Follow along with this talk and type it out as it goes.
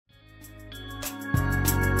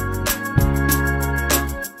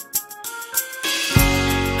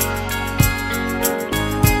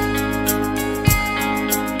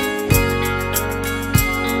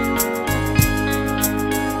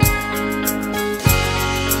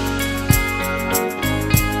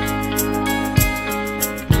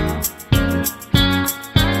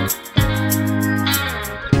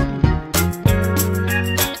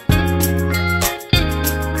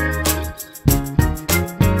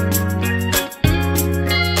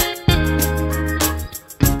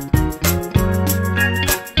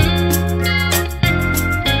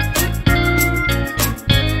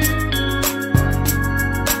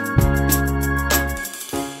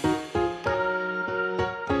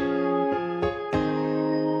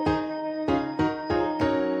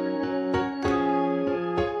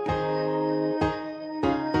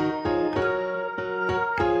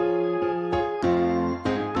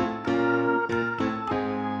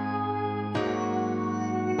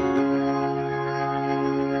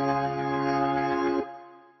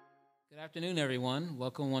Good afternoon, everyone.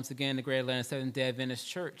 Welcome once again to Great Atlanta SDA Adventist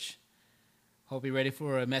Church. Hope you're ready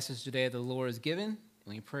for a message today that the Lord has given.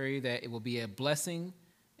 And we pray that it will be a blessing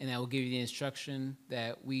and that will give you the instruction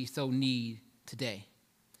that we so need today.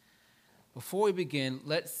 Before we begin,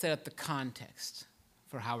 let's set up the context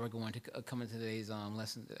for how we're going to come into today's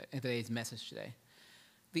lesson, today's message today.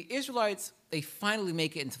 The Israelites, they finally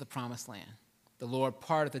make it into the Promised Land. The Lord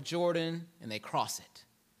parted the Jordan, and they cross it.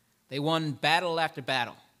 They won battle after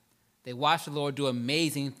battle. They watched the Lord do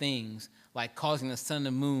amazing things, like causing the sun and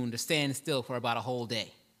the moon to stand still for about a whole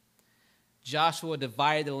day. Joshua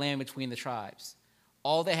divided the land between the tribes.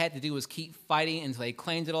 All they had to do was keep fighting until they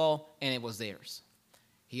claimed it all, and it was theirs.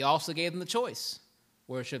 He also gave them the choice: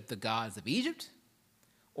 worship the gods of Egypt,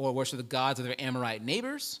 or worship the gods of their Amorite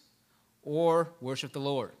neighbors, or worship the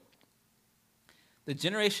Lord. The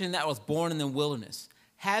generation that was born in the wilderness,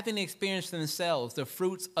 having experienced themselves the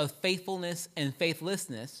fruits of faithfulness and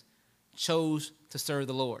faithlessness, chose to serve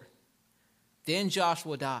the Lord. Then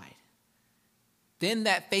Joshua died. Then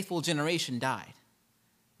that faithful generation died.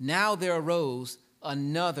 Now there arose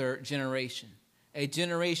another generation, a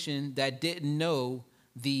generation that didn't know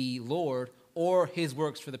the Lord or his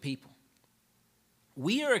works for the people.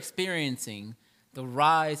 We are experiencing the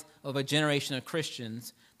rise of a generation of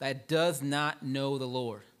Christians that does not know the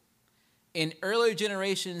Lord. In earlier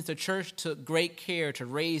generations, the church took great care to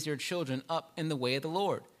raise their children up in the way of the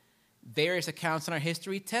Lord. Various accounts in our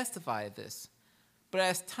history testify of this. But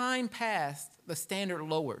as time passed, the standard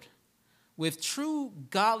lowered. With true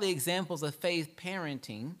godly examples of faith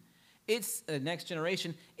parenting, it's the next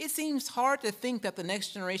generation, it seems hard to think that the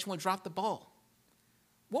next generation would drop the ball.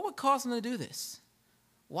 What would cause them to do this?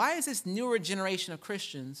 Why is this newer generation of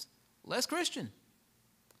Christians less Christian?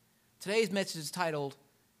 Today's message is titled,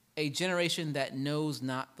 A Generation That Knows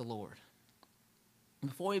Not the Lord.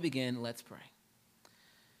 Before we begin, let's pray.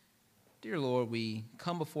 Dear Lord, we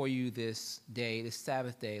come before you this day, this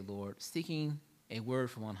Sabbath day, Lord, seeking a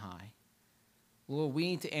word from on high. Lord, we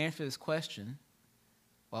need to answer this question.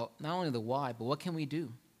 Well, not only the why, but what can we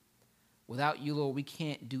do? Without you, Lord, we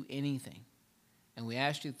can't do anything. And we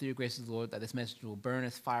ask you through your graces, Lord, that this message will burn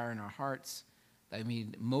as fire in our hearts, that we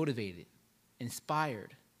be motivated,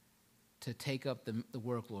 inspired to take up the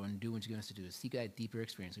work, Lord, and do what you're going us to do, to seek that deeper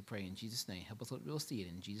experience. We pray in Jesus' name. Help us, Lord, we'll see it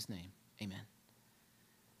in Jesus' name. Amen.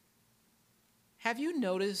 Have you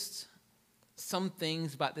noticed some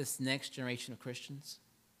things about this next generation of Christians?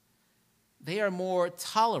 They are more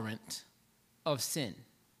tolerant of sin.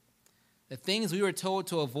 The things we were told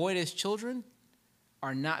to avoid as children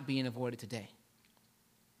are not being avoided today.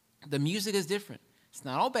 The music is different. It's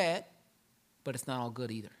not all bad, but it's not all good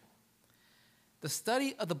either. The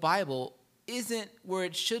study of the Bible isn't where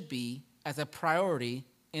it should be as a priority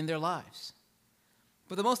in their lives.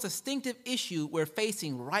 But the most distinctive issue we're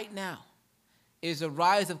facing right now is the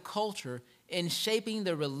rise of culture in shaping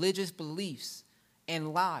the religious beliefs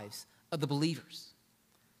and lives of the believers.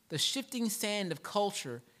 The shifting sand of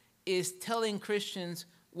culture is telling Christians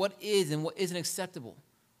what is and what isn't acceptable,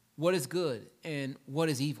 what is good and what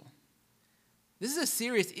is evil. This is a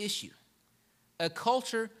serious issue. A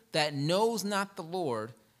culture that knows not the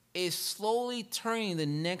Lord is slowly turning the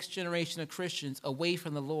next generation of Christians away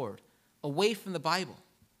from the Lord, away from the Bible.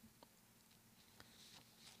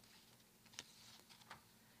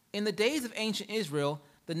 In the days of ancient Israel,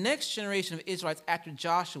 the next generation of Israelites after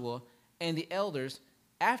Joshua and the elders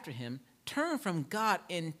after him turned from God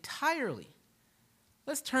entirely.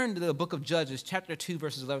 Let's turn to the book of Judges, chapter 2,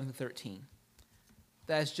 verses 11 through 13.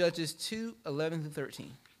 That's Judges 2, 11 through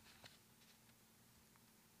 13.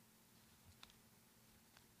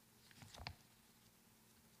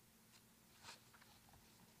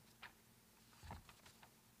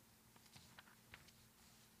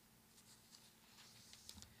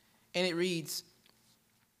 And it reads,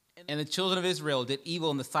 And the children of Israel did evil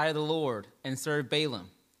in the sight of the Lord and served Balaam.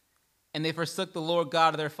 And they forsook the Lord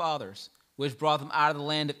God of their fathers, which brought them out of the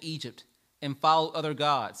land of Egypt, and followed other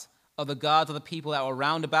gods, of the gods of the people that were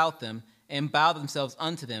round about them, and bowed themselves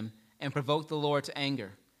unto them, and provoked the Lord to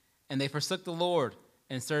anger. And they forsook the Lord,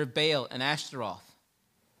 and served Baal and Ashtaroth.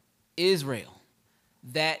 Israel,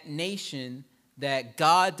 that nation that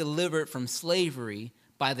God delivered from slavery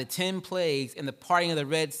by the 10 plagues and the parting of the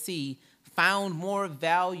Red Sea, found more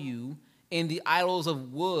value in the idols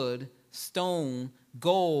of wood, stone,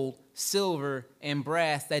 gold, silver, and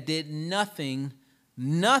brass that did nothing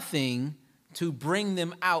to bring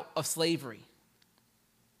them out of slavery.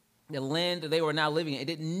 The land that they were now living in, it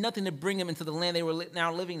did nothing to bring them into the land they were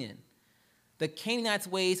now living in. The Canaanites'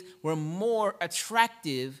 ways were more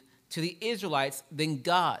attractive to the Israelites than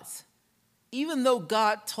God's. Even though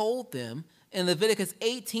God told them in Leviticus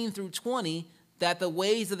 18 through 20 that the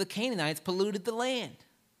ways of the Canaanites polluted the land.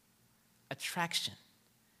 Attraction.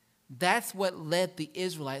 That's what led the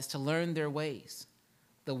Israelites to learn their ways.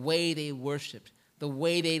 The way they worshiped, the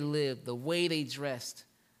way they lived, the way they dressed.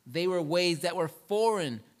 They were ways that were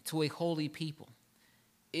foreign to a holy people.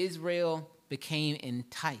 Israel became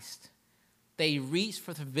enticed. They reached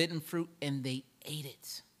for the forbidden fruit and they ate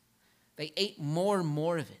it. They ate more and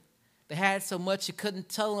more of it. They had so much you couldn't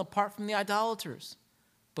tell them apart from the idolaters,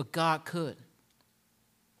 but God could.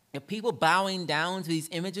 The people bowing down to these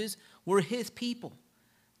images were his people.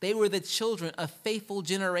 They were the children of faithful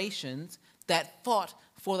generations that fought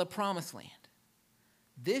for the promised land.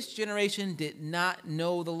 This generation did not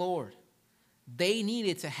know the Lord. They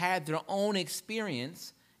needed to have their own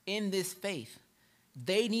experience in this faith.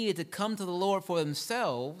 They needed to come to the Lord for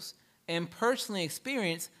themselves and personally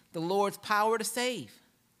experience the Lord's power to save.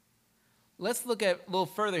 Let's look at a little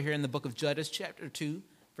further here in the book of Judges, chapter 2,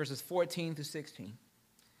 verses 14 through 16.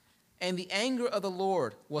 And the anger of the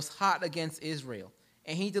Lord was hot against Israel,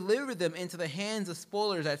 and he delivered them into the hands of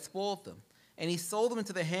spoilers that spoiled them. And he sold them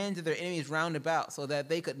into the hands of their enemies round about, so that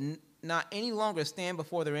they could not any longer stand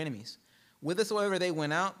before their enemies. Whithersoever they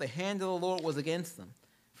went out, the hand of the Lord was against them,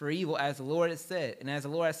 for evil, as the Lord had said, and as the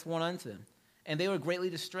Lord had sworn unto them. And they were greatly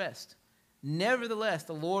distressed. Nevertheless,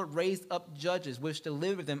 the Lord raised up judges, which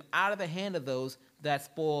delivered them out of the hand of those that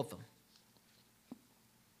spoiled them.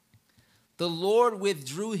 The Lord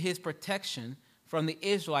withdrew his protection from the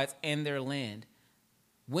Israelites and their land.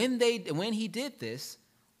 When he did this,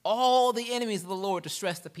 all the enemies of the Lord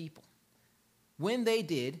distressed the people. When they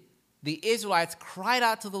did, the Israelites cried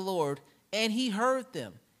out to the Lord, and he heard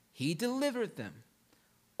them. He delivered them.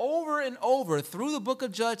 Over and over through the book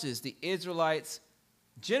of Judges, the Israelites,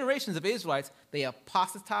 generations of Israelites, they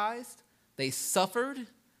apostatized, they suffered,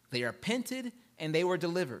 they repented, and they were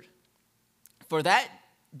delivered. For that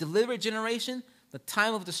delivered generation, the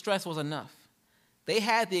time of distress was enough. They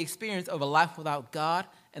had the experience of a life without God,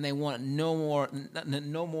 and they wanted no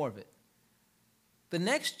more of it. The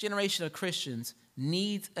next generation of Christians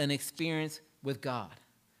needs an experience with God.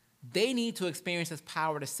 They need to experience his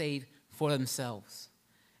power to save for themselves.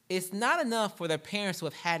 It's not enough for their parents to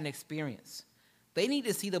have had an experience. They need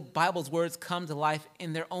to see the Bible's words come to life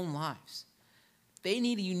in their own lives. They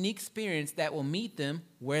need a unique experience that will meet them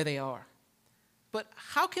where they are. But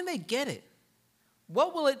how can they get it?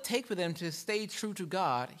 What will it take for them to stay true to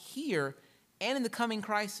God here and in the coming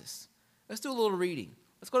crisis? Let's do a little reading.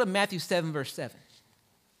 Let's go to Matthew 7, verse 7.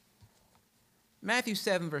 Matthew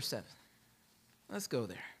 7, verse 7. Let's go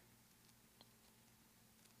there.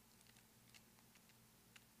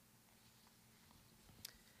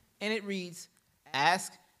 And it reads,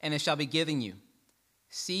 "Ask, and it shall be given you.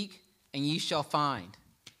 Seek, and ye shall find.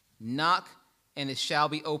 Knock, and it shall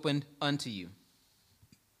be opened unto you."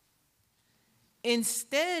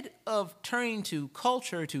 Instead of turning to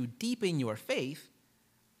culture to deepen your faith,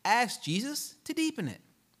 ask Jesus to deepen it.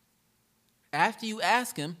 After you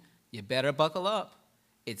ask him, you better buckle up.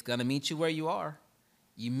 It's going to meet you where you are.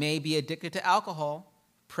 You may be addicted to alcohol,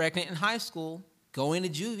 pregnant in high school, going to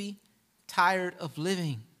juvie, tired of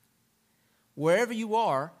living. Wherever you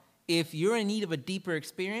are, if you're in need of a deeper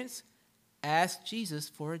experience, ask Jesus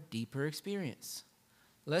for a deeper experience.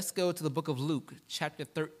 Let's go to the book of Luke, chapter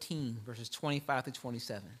 13, verses 25 through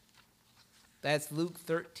 27. That's Luke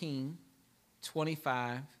 13,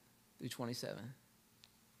 25 through 27.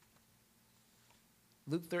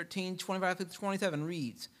 Luke 13, 25 through 27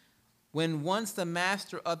 reads, "When once the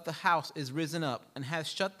master of the house is risen up and has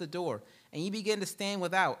shut the door, and ye begin to stand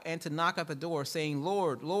without and to knock at the door, saying,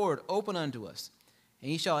 Lord, Lord, open unto us.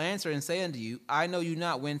 And he shall answer and say unto you, I know you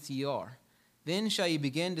not whence ye are. Then shall ye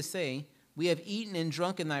begin to say, We have eaten and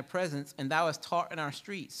drunk in thy presence, and thou hast taught in our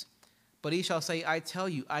streets. But he shall say, I tell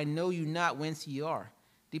you, I know you not whence ye are.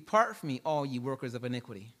 Depart from me, all ye workers of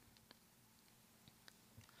iniquity."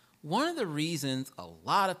 One of the reasons a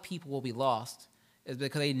lot of people will be lost is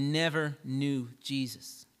because they never knew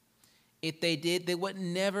Jesus. If they did, they would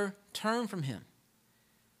never turn from him.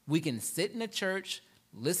 We can sit in a church,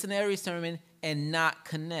 listen to every sermon, and not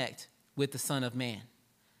connect with the Son of Man.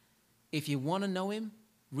 If you want to know him,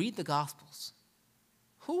 read the Gospels.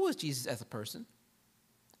 Who was Jesus as a person,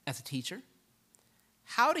 as a teacher?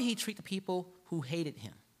 How did he treat the people who hated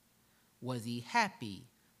him? Was he happy?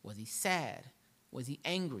 Was he sad? Was he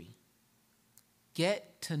angry?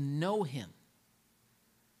 Get to know him.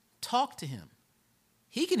 Talk to him.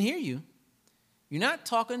 He can hear you. You're not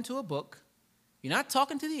talking to a book. You're not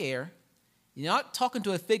talking to the air. You're not talking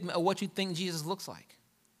to a figment of what you think Jesus looks like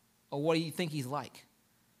or what you think he's like.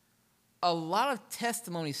 A lot of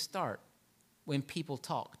testimonies start when people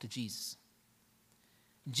talk to Jesus.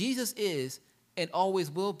 Jesus is and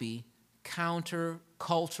always will be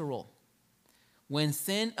countercultural. When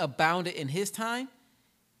sin abounded in his time,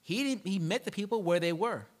 he met the people where they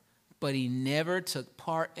were, but he never took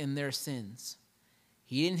part in their sins.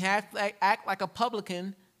 He didn't have to act like a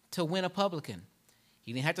publican to win a publican.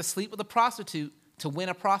 He didn't have to sleep with a prostitute to win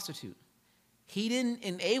a prostitute. He didn't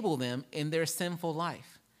enable them in their sinful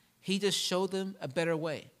life. He just showed them a better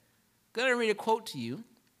way. I'm going to read a quote to you,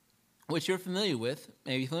 which you're familiar with,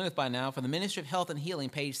 maybe familiar with by now, from the Ministry of Health and Healing,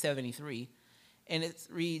 page 73. And it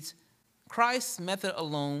reads, Christ's method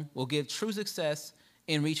alone will give true success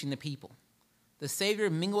in reaching the people. The Savior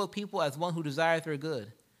mingled with people as one who desired their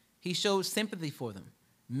good. He showed sympathy for them,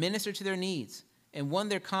 ministered to their needs, and won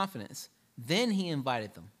their confidence. Then he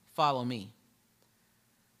invited them, follow me.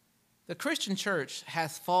 The Christian church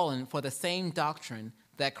has fallen for the same doctrine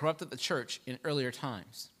that corrupted the church in earlier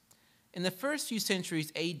times. In the first few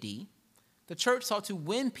centuries AD, the church sought to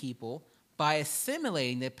win people by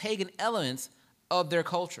assimilating the pagan elements of their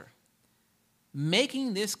culture.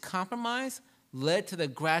 Making this compromise led to the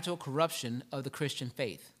gradual corruption of the Christian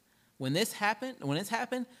faith. When this happened,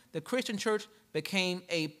 the Christian church became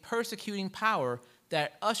a persecuting power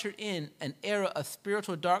that ushered in an era of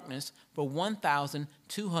spiritual darkness for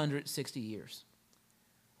 1,260 years.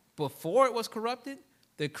 Before it was corrupted,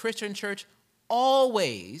 the Christian church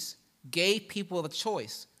always gave people the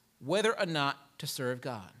choice whether or not to serve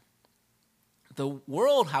God. The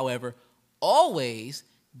world, however, always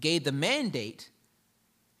gave the mandate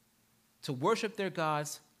to worship their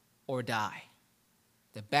gods or die.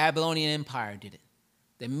 The Babylonian Empire did it.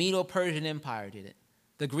 The Medo-Persian Empire did it.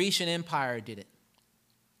 The Grecian Empire did it.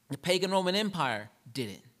 The pagan Roman Empire did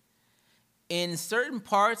it. In certain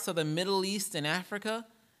parts of the Middle East and Africa,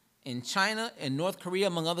 in China and North Korea,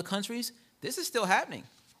 among other countries, this is still happening.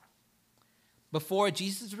 Before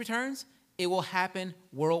Jesus returns, it will happen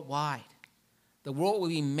worldwide. The world will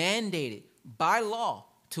be mandated by law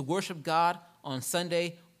to worship God on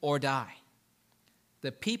Sunday or die.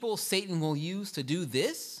 The people Satan will use to do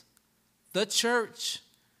this, the church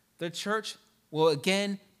will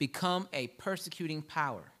again become a persecuting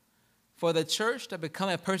power. For the church to become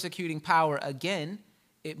a persecuting power again,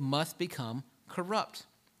 it must become corrupt.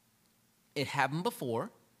 It happened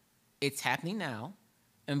before, it's happening now,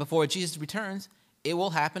 and before Jesus returns, it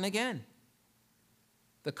will happen again.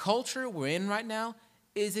 The culture we're in right now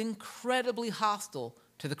is incredibly hostile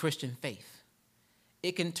to the Christian faith.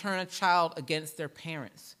 It can turn a child against their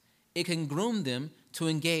parents. It can groom them to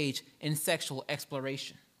engage in sexual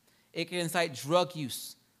exploration. It can incite drug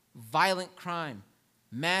use, violent crime,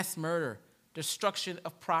 mass murder, destruction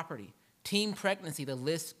of property, teen pregnancy, the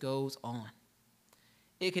list goes on.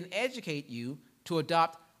 It can educate you to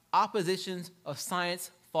adopt oppositions of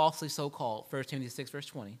science, falsely so-called, 1 Timothy 6, verse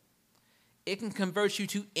 20. It can convert you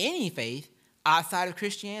to any faith outside of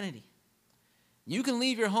Christianity. You can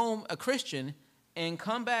leave your home a Christian and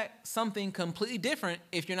come back something completely different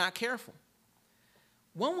if you're not careful.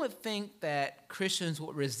 One would think that Christians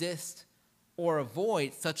would resist or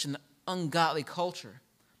avoid such an ungodly culture,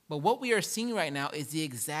 but what we are seeing right now is the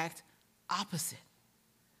exact opposite.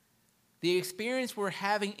 The experience we're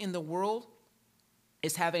having in the world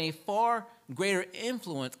is having a far greater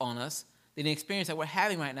influence on us than the experience that we're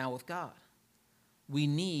having right now with God. We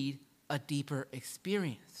need a deeper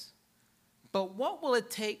experience. But what will it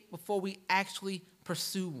take before we actually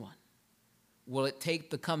pursue one? Will it take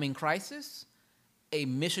the coming crisis, a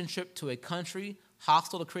mission trip to a country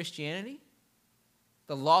hostile to Christianity,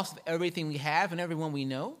 the loss of everything we have and everyone we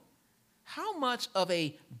know? How much of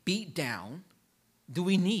a beatdown do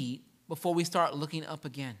we need before we start looking up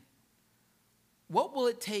again? What will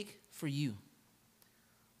it take for you?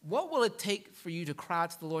 What will it take for you to cry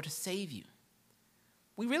out to the Lord to save you?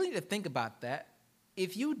 We really need to think about that.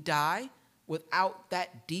 If you die without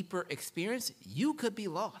that deeper experience, you could be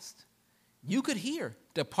lost. You could hear,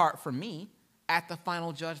 "Depart from me," at the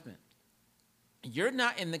final judgment. You're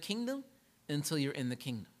not in the kingdom until you're in the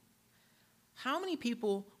kingdom. How many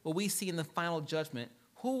people will we see in the final judgment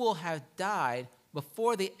who will have died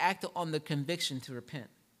before they acted on the conviction to repent?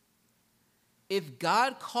 If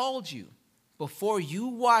God called you before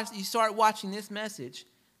you start watching this message,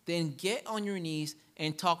 then get on your knees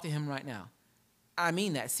and talk to him right now. I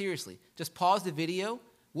mean that, seriously. Just pause the video.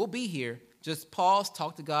 We'll be here. Just pause,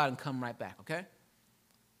 talk to God, and come right back, okay?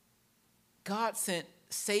 God sent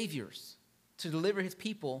saviors to deliver his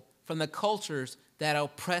people from the cultures that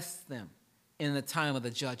oppressed them in the time of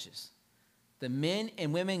the judges. The men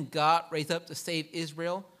and women God raised up to save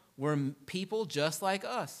Israel were people just like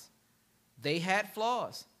us. They had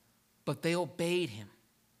flaws, but they obeyed him.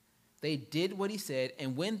 They did what he said,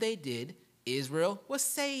 and when they did, Israel was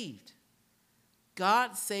saved.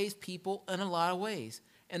 God saves people in a lot of ways.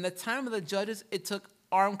 In the time of the judges, it took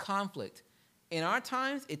armed conflict. In our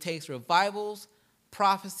times, it takes revivals,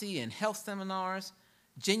 prophecy and health seminars,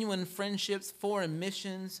 genuine friendships, foreign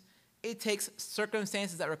missions. It takes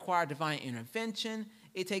circumstances that require divine intervention.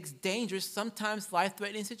 It takes dangerous, sometimes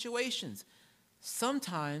life-threatening situations.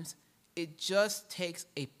 Sometimes it just takes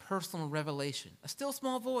a personal revelation, a still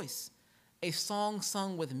small voice, a song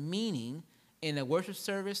sung with meaning in a worship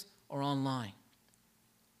service or online.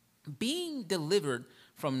 Being delivered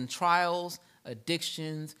from trials,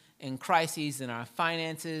 addictions, and crises in our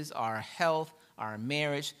finances, our health, our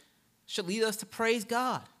marriage should lead us to praise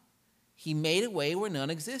God. He made a way where none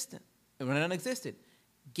existed.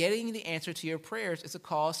 Getting the answer to your prayers is a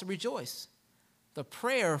cause to rejoice. The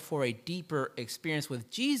prayer for a deeper experience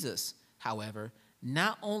with Jesus, however,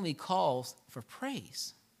 not only calls for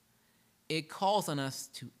praise, it calls on us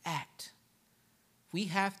to act. We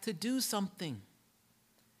have to do something.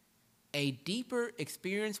 A deeper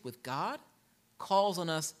experience with God calls on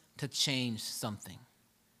us to change something.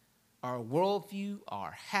 Our worldview,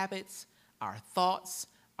 our habits, our thoughts,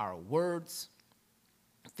 our words,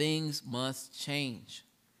 things must change.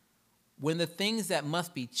 When the things that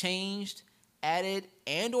must be changed, added,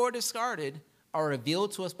 and or discarded are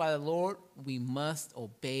revealed to us by the Lord, we must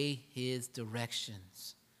obey his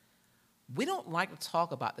directions. We don't like to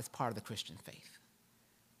talk about this part of the Christian faith.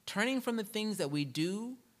 Turning from the things that we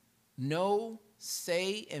do, know,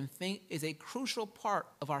 say, and think is a crucial part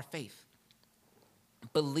of our faith.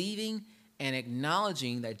 Believing and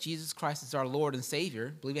acknowledging that Jesus Christ is our Lord and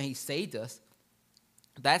Savior, believing he saved us,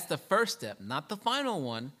 that's the first step, not the final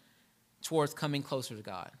one, towards coming closer to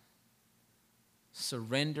God.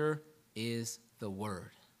 Surrender is the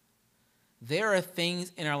word. There are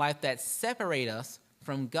things in our life that separate us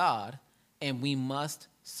from God, and we must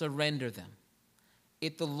surrender them.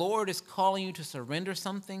 If the Lord is calling you to surrender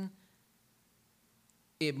something,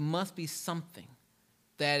 it must be something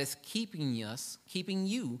that is keeping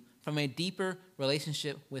you from a deeper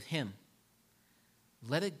relationship with him.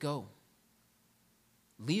 Let it go.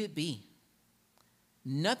 Leave it be.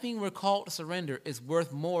 Nothing we're called to surrender is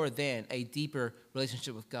worth more than a deeper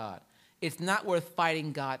relationship with God. It's not worth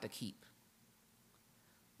fighting God to keep.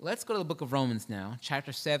 Let's go to the book of Romans now,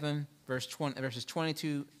 chapter 7, verses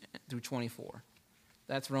 22 through 24.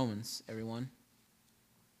 That's Romans, everyone.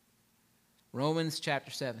 Romans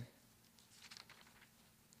chapter 7,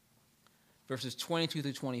 verses 22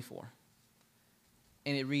 through 24.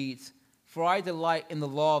 And it reads, "For I delight in the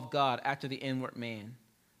law of God after the inward man.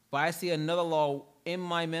 But I see another law in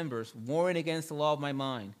my members, warring against the law of my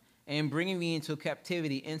mind, and bringing me into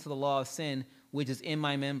captivity into the law of sin, which is in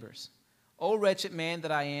my members. O wretched man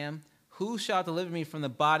that I am, who shall deliver me from the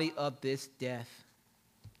body of this death?"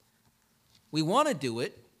 We want to do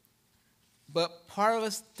it, but part of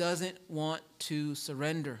us doesn't want to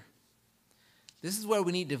surrender. This is where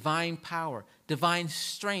we need divine power, divine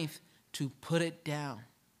strength to put it down.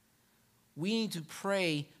 We need to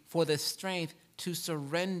pray for the strength to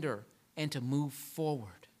surrender and to move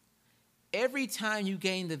forward. Every time you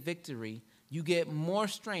gain the victory, you get more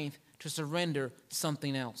strength to surrender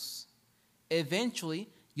something else.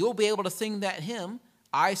 Eventually, you'll be able to sing that hymn,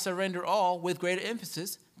 "I Surrender All," with greater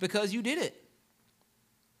emphasis because you did it.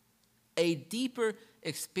 A deeper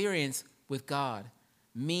experience with God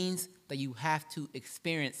means that you have to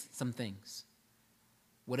experience some things.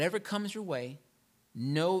 Whatever comes your way,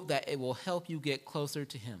 know that it will help you get closer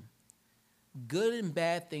to him. Good and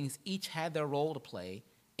bad things each have their role to play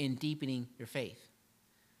in deepening your faith.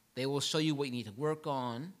 They will show you what you need to work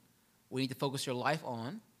on, what you need to focus your life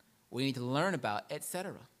on, what you need to learn about,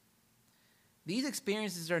 etc. These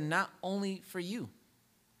experiences are not only for you.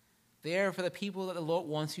 They are for the people that the Lord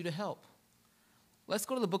wants you to help. Let's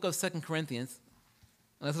go to the book of 2 Corinthians.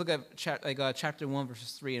 And let's look at chapter 1,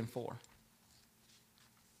 verses 3 and 4.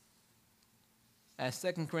 At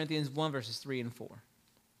 2 Corinthians 1, verses 3 and 4.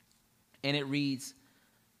 And it reads,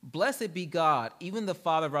 "Blessed be God, even the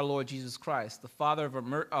Father of our Lord Jesus Christ, the Father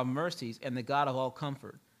of mercies and the God of all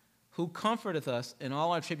comfort, who comforteth us in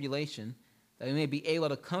all our tribulation, that we may be able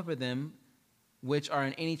to comfort them which are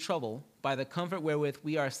in any trouble by the comfort wherewith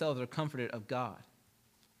we ourselves are comforted of God."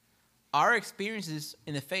 Our experiences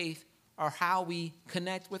in the faith are how we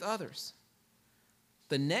connect with others.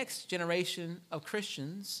 The next generation of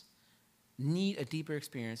Christians need a deeper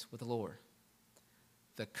experience with the Lord.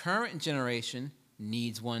 The current generation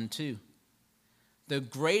needs one too. The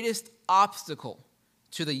greatest obstacle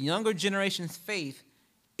to the younger generation's faith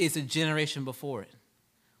is the generation before it.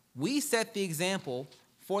 We set the example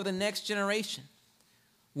for the next generation.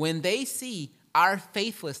 When they see our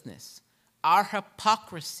faithlessness, our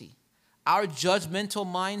hypocrisy, our judgmental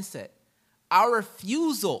mindset, our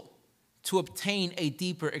refusal to obtain a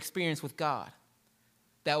deeper experience with God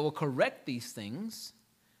that will correct these things,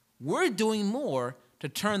 we're doing more to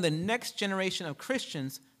turn the next generation of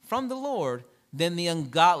Christians from the Lord than the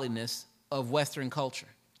ungodliness of Western culture.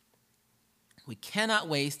 We cannot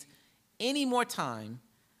waste any more time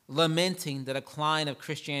lamenting the decline of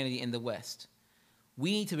Christianity in the West.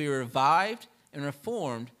 We need to be revived and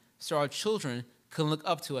reformed so our children can look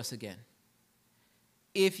up to us again.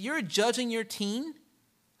 If you're judging your teen,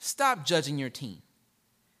 stop judging your teen.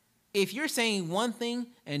 If you're saying one thing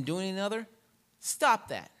and doing another, stop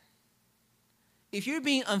that. If you're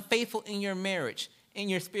being unfaithful in your marriage, in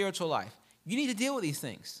your spiritual life, you need to deal with these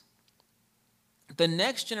things. The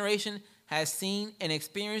next generation has seen and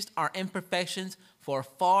experienced our imperfections for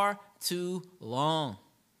far too long.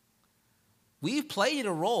 We've played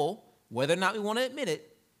a role, whether or not we want to admit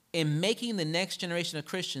it, in making the next generation of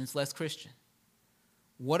Christians less Christian.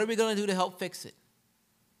 What are we going to do to help fix it?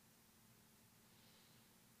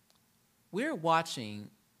 We're watching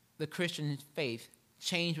the Christian faith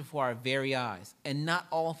change before our very eyes, and not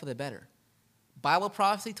all for the better. Bible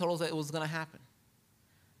prophecy told us that it was going to happen.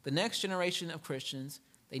 The next generation of Christians,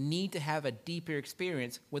 they need to have a deeper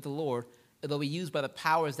experience with the Lord, or they'll be used by the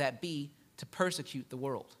powers that be to persecute the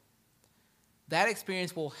world. That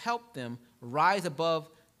experience will help them rise above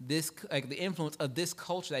this, like the influence of this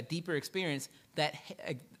culture, that deeper experience, that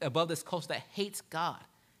above this culture that hates God,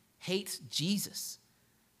 hates Jesus.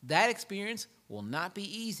 That experience will not be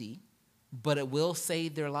easy, but it will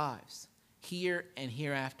save their lives here and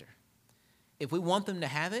hereafter. If we want them to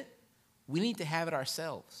have it, we need to have it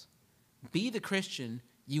ourselves. Be the Christian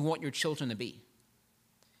you want your children to be.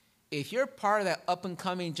 If you're part of that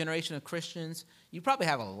up-and-coming generation of Christians, you probably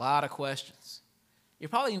have a lot of questions. You're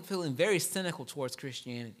probably feeling very cynical towards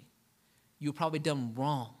Christianity. You're probably done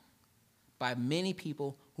wrong by many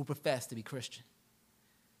people who profess to be Christian.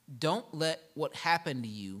 Don't let what happened to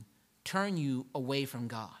you turn you away from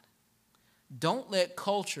God. Don't let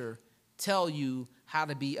culture tell you how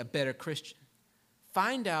to be a better Christian.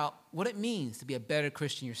 Find out what it means to be a better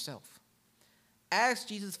Christian yourself. Ask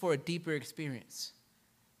Jesus for a deeper experience.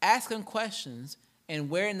 Ask him questions, and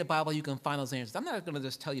where in the Bible you can find those answers. I'm not going to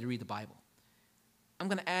just tell you to read the Bible. I'm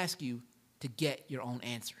going to ask you to get your own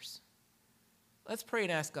answers. Let's pray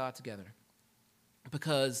and ask God together.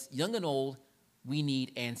 Because young and old, we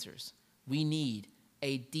need answers. We need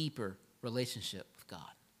a deeper relationship with God.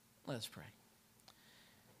 Let us pray.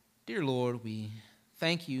 Dear Lord, we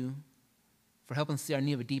thank you for helping us see our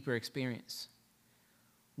need of a deeper experience.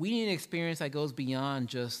 We need an experience that goes beyond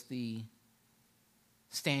just the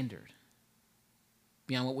standard,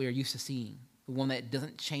 beyond what we are used to seeing, the one that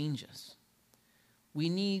doesn't change us. We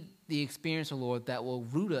need the experience, O Lord, that will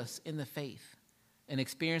root us in the faith, an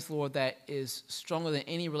experience, Lord, that is stronger than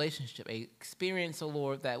any relationship, an experience, O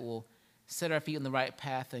Lord, that will set our feet on the right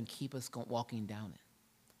path and keep us walking down it.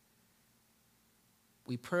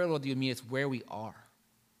 We pray, Lord, that you meet us where we are,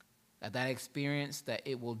 that experience, that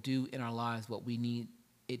it will do in our lives what we need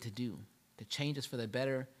it to do, to change us for the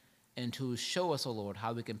better, and to show us, O Lord,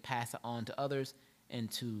 how we can pass it on to others and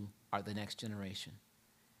to the next generation.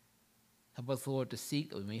 Help us, Lord, to seek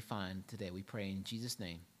that we may find today. We pray in Jesus'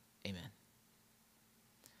 name. Amen.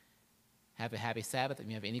 Have a happy Sabbath. If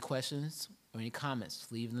you have any questions or any comments,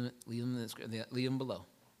 leave them below.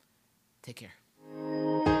 Take care.